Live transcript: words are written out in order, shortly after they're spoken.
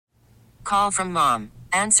Call from mom.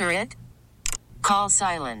 Answer it. Call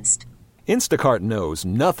silenced. Instacart knows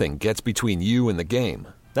nothing gets between you and the game.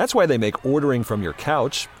 That's why they make ordering from your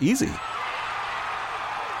couch easy.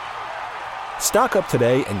 Stock up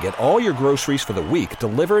today and get all your groceries for the week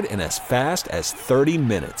delivered in as fast as 30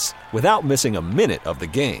 minutes without missing a minute of the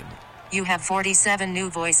game. You have 47 new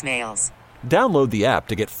voicemails. Download the app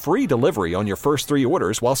to get free delivery on your first 3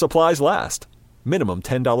 orders while supplies last. Minimum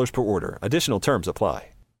 $10 per order. Additional terms apply.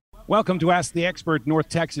 Welcome to Ask the Expert, North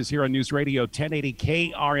Texas, here on News Radio 1080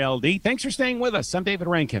 KRLD. Thanks for staying with us. I'm David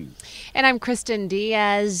Rankin. And I'm Kristen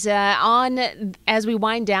Diaz. As we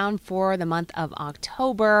wind down for the month of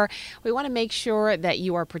October, we want to make sure that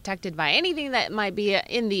you are protected by anything that might be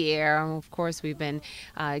in the air. Of course, we've been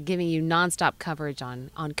giving you nonstop coverage on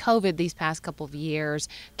COVID these past couple of years.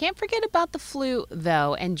 Can't forget about the flu,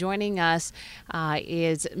 though. And joining us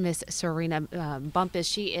is Miss Serena Bumpus.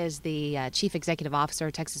 She is the Chief Executive Officer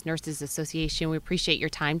of Texas Nurses Association. We appreciate your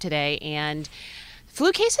time today. And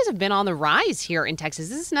flu cases have been on the rise here in Texas.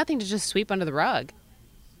 This is nothing to just sweep under the rug.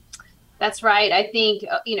 That's right. I think,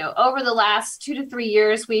 over the last 2 to 3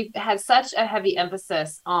 years, we've had such a heavy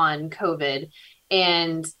emphasis on COVID,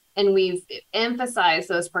 and we've emphasized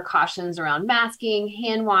those precautions around masking,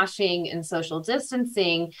 hand washing, and social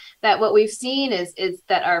distancing, that what we've seen is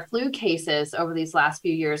that our flu cases over these last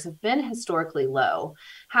few years have been historically low.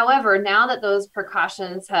 However, now that those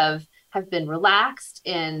precautions have been relaxed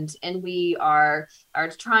and we are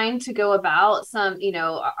trying to go about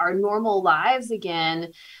our normal lives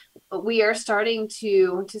again, we are starting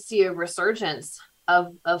to see a resurgence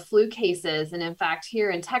of flu cases. And in fact,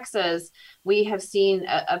 here in Texas, we have seen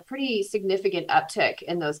a pretty significant uptick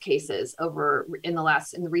in those cases in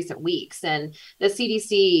the recent weeks. And the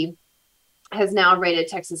CDC has now rated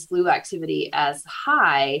Texas flu activity as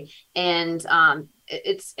high. And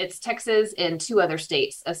it's Texas and 2 other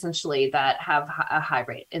states, essentially, that have a high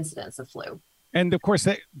rate incidence of flu. And of course,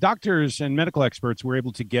 doctors and medical experts were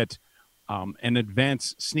able to get an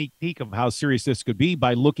advanced sneak peek of how serious this could be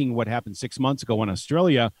by looking at what happened 6 months ago in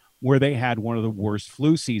Australia, where they had one of the worst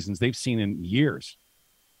flu seasons they've seen in years.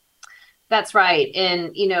 That's right.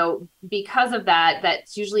 And, because of that,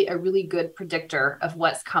 that's usually a really good predictor of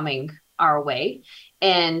what's coming our way.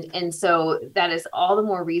 And so that is all the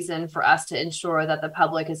more reason for us to ensure that the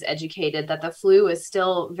public is educated, that the flu is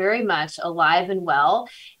still very much alive and well,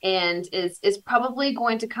 and is probably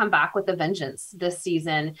going to come back with a vengeance this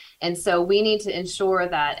season. And so we need to ensure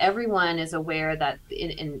that everyone is aware that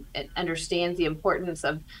and understands the importance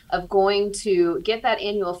of going to get that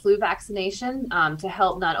annual flu vaccination to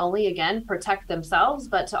help not only, again, protect themselves,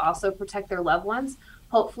 but to also protect their loved ones.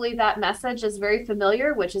 Hopefully that message is very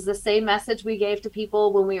familiar, which is the same message we gave to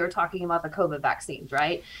people when we were talking about the COVID vaccines,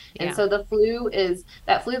 right? Yeah. And so that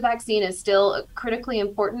flu vaccine is still critically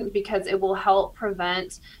important because it will help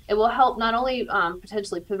not only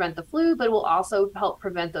potentially prevent the flu, but it will also help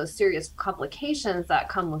prevent those serious complications that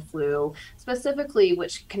come with flu, specifically,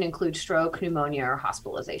 which can include stroke, pneumonia, or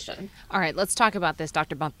hospitalization. All right, let's talk about this,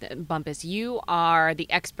 Dr. Bumpus. You are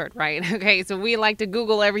the expert, right? Okay, so we like to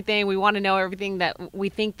Google everything. We want to know everything that we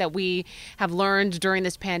think that we have learned during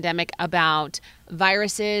this pandemic about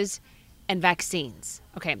viruses and vaccines.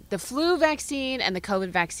 Okay, the flu vaccine and the COVID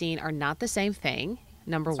vaccine are not the same thing,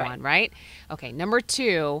 number one, right? Okay, number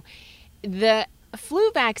 2, the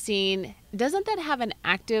flu vaccine, doesn't that have an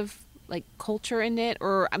active culture in it?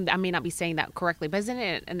 Or I may not be saying that correctly, but isn't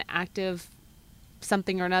it an active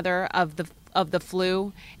something or another of the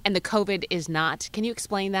flu, and the COVID is not? Can you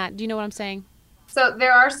explain that? Do you know what I'm saying? So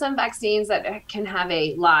there are some vaccines that can have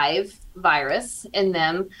a live virus in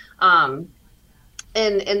them. And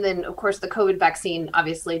then, of course, the COVID vaccine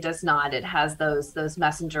obviously does not. It has those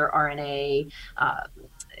messenger RNA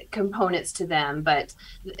components to them. But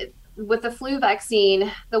with the flu vaccine,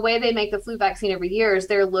 the way they make the flu vaccine every year is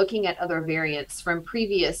they're looking at other variants from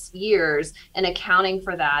previous years and accounting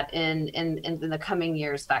for that in the coming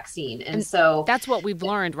year's vaccine. And so that's what we've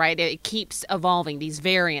learned, right? It keeps evolving, these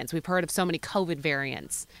variants. We've heard of so many COVID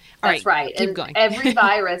variants. That's right. Keep and going. Every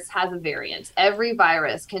virus has a variant. Every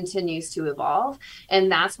virus continues to evolve. And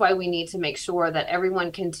that's why we need to make sure that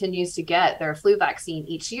everyone continues to get their flu vaccine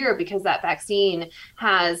each year, because that vaccine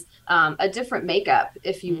has a different makeup,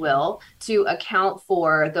 if you will, to account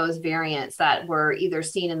for those variants that were either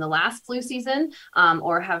seen in the last flu season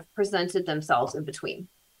or have presented themselves in between.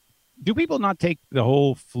 Do people not take the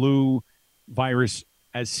whole flu virus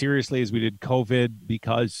as seriously as we did COVID,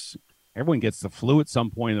 because everyone gets the flu at some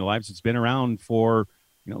point in their lives? It's been around for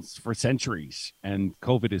centuries, and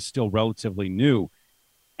COVID is still relatively new.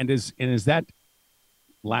 And is that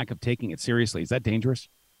lack of taking it seriously, is that dangerous?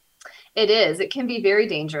 It is. It can be very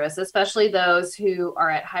dangerous, especially those who are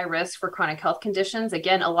at high risk for chronic health conditions.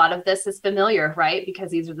 Again, a lot of this is familiar, right?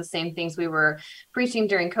 Because these are the same things we were preaching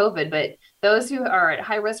during COVID. But those who are at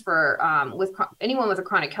high risk for anyone with a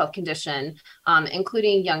chronic health condition,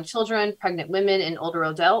 including young children, pregnant women, and older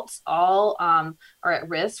adults, all are at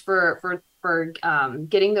risk for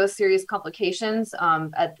getting those serious complications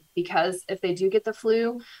because if they do get the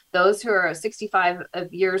flu, those who are 65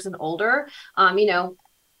 years and older,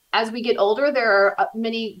 as we get older, there are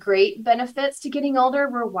many great benefits to getting older.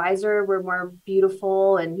 We're wiser, we're more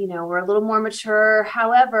beautiful, and, we're a little more mature.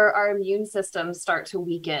 However, our immune systems start to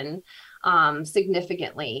weaken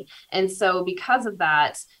significantly. And so because of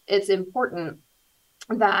that, it's important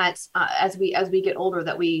that as we get older,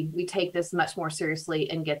 that we take this much more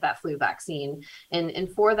seriously and get that flu vaccine.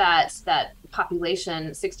 And for that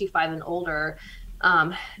population, 65 and older,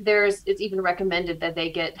 it's even recommended that they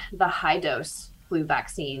get the high dose flu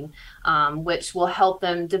vaccine, which will help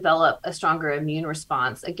them develop a stronger immune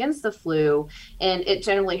response against the flu. And it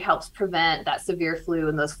generally helps prevent that severe flu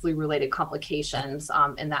and those flu-related complications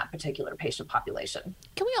in that particular patient population.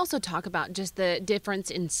 Can we also talk about just the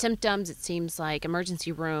difference in symptoms? It seems like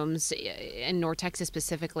emergency rooms in North Texas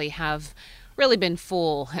specifically have really been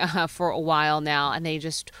full for a while now, and they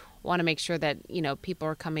just want to make sure that, people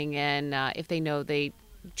are coming in if they know they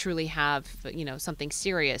truly have, something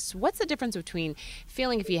serious. What's the difference between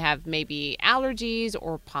feeling if you have maybe allergies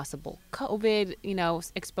or possible COVID,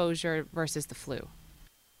 exposure versus the flu?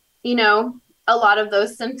 A lot of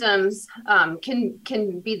those symptoms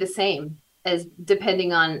can be the same as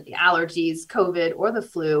depending on allergies, COVID, or the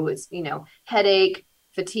flu. It's, headache,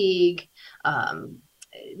 fatigue,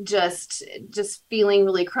 just feeling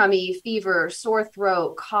really crummy, fever, sore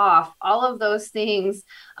throat, cough, all of those things.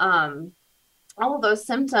 All of those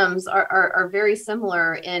symptoms are very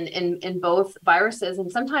similar in both viruses, and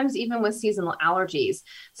sometimes even with seasonal allergies.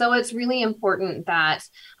 So it's really important that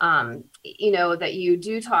that you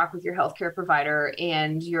do talk with your healthcare provider,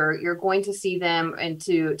 and you're going to see them, and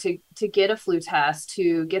to get a flu test,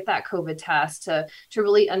 to get that COVID test, to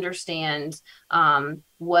really understand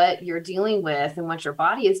what you're dealing with and what your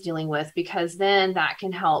body is dealing with, because then that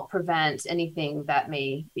can help prevent anything that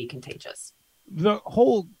may be contagious. The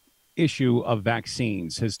whole issue of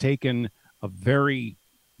vaccines has taken a very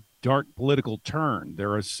dark political turn.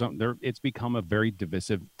 It's become a very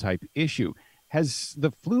divisive type issue. Has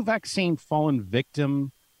the flu vaccine fallen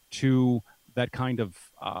victim to that kind of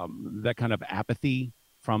apathy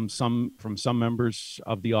from some members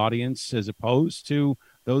of the audience, as opposed to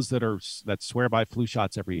those that swear by flu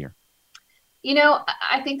shots every year?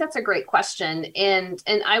 I think that's a great question. And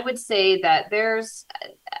I would say that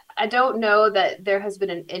I don't know that there has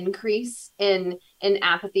been an increase in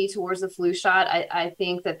apathy towards the flu shot. I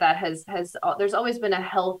think that there's always been a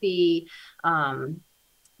healthy,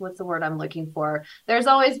 what's the word I'm looking for? There's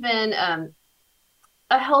always been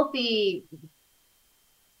a healthy,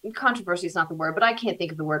 controversy is not the word, but I can't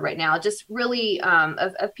think of the word right now. Just really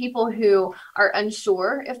of people who are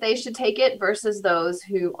unsure if they should take it versus those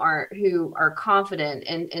who are confident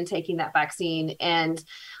in taking that vaccine. And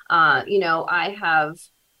I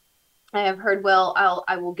have heard,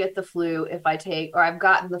 I will get the flu if I take, or I've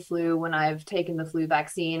gotten the flu when I've taken the flu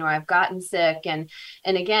vaccine, or I've gotten sick. And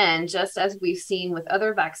again, just as we've seen with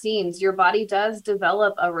other vaccines, your body does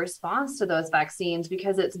develop a response to those vaccines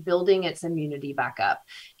because it's building its immunity back up.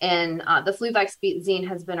 And the flu vaccine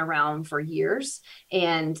has been around for years,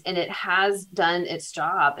 and it has done its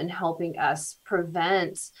job in helping us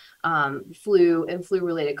prevent flu and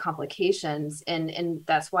flu-related complications. And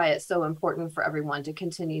that's why it's so important for everyone to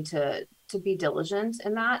continue to be diligent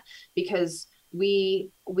in that, because we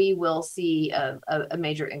will see a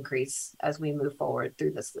major increase as we move forward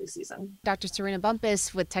through this flu season. Dr. Serena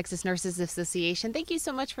Bumpus with Texas Nurses Association, thank you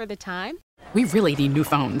so much for the time. We really need new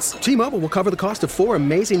phones. T-Mobile will cover the cost of 4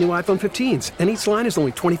 amazing new iPhone 15s, and each line is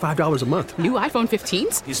only $25 a month. New iPhone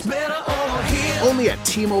 15s? It's better over here. Only at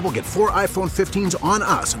T-Mobile, get 4 iPhone 15s on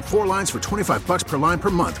us and 4 lines for $25 per line per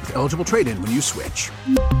month with eligible trade-in when you switch.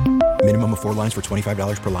 Minimum of 4 lines for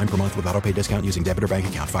 $25 per line per month with autopay discount using debit or bank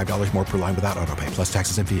account. $5 more per line without autopay, plus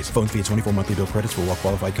taxes and fees. Phone fee at 24 monthly bill credits for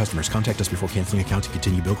well-qualified customers. Contact us before canceling account to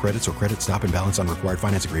continue bill credits or credit stop and balance on required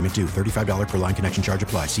finance agreement due. $35 per line connection charge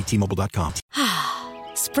applies. See T-Mobile.com.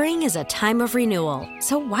 Spring is a time of renewal,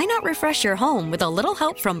 so why not refresh your home with a little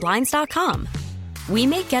help from Blinds.com? We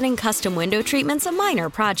make getting custom window treatments a minor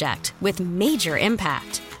project with major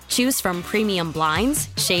impact. Choose from premium blinds,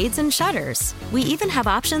 shades, and shutters. We even have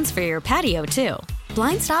options for your patio, too.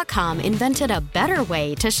 Blinds.com invented a better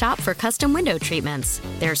way to shop for custom window treatments.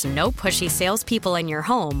 There's no pushy salespeople in your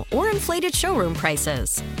home or inflated showroom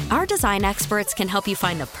prices. Our design experts can help you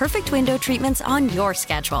find the perfect window treatments on your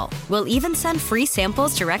schedule. We'll even send free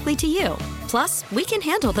samples directly to you. Plus, we can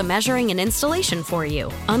handle the measuring and installation for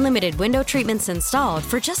you. Unlimited window treatments installed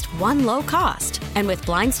for just one low cost. And with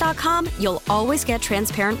Blinds.com, you'll always get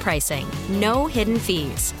transparent pricing. No hidden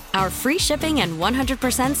fees. Our free shipping and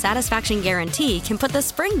 100% satisfaction guarantee can put the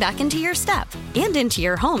spring back into your step and into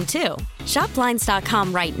your home, too. Shop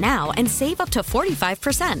Blinds.com right now and save up to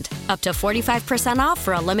 45%. Up to 45% off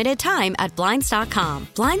for a limited time at Blinds.com.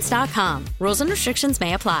 Blinds.com. Rules and restrictions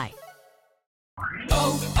may apply.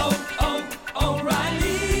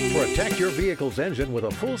 Protect your vehicle's engine with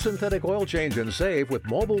a full synthetic oil change and save with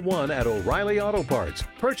Mobile One at O'Reilly Auto Parts.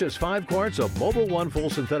 Purchase 5 quarts of Mobile One full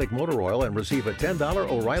synthetic motor oil and receive a $10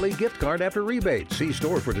 O'Reilly gift card after rebate. See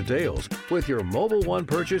store for details. With your Mobile One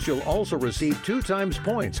purchase, you'll also receive 2 times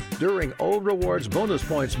points during O Rewards Bonus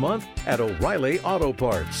Points Month at O'Reilly Auto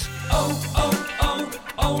Parts.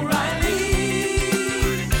 O'Reilly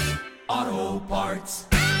Auto Parts.